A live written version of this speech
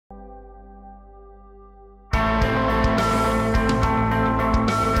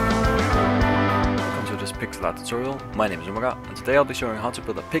MacLeod tutorial. My name is Umagaar, and today I'll be showing how to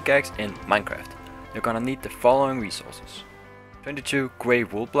build a pickaxe in Minecraft. You're gonna need the following resources: 22 grey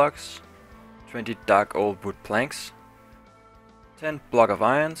wool blocks, 20 dark old wood planks, 10 block of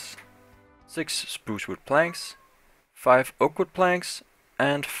irons, 6 spruce wood planks, 5 oak wood planks,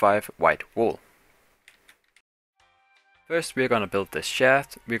 and 5 white wool. First we're gonna build this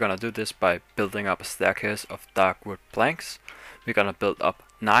shaft. We're gonna do this by building up a staircase of dark wood planks. We're gonna build up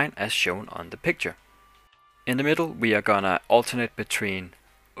 9 as shown on the picture. In the middle we are gonna alternate between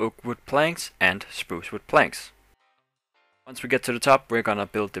oak wood planks and spruce wood planks. Once we get to the top we're gonna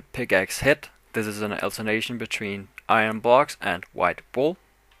build the pickaxe head. This is an alternation between iron blocks and white wool.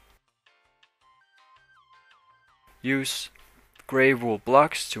 Use grey wool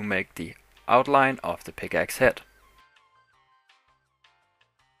blocks to make the outline of the pickaxe head.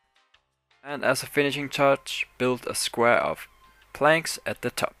 And as a finishing touch, build a square of planks at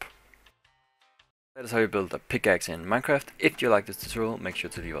the top. That is how you build a pickaxe in Minecraft. If you like this tutorial, make sure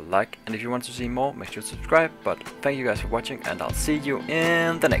to leave a like, and if you want to see more, make sure to subscribe. But thank you guys for watching, and I'll see you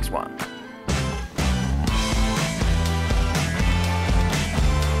in the next one.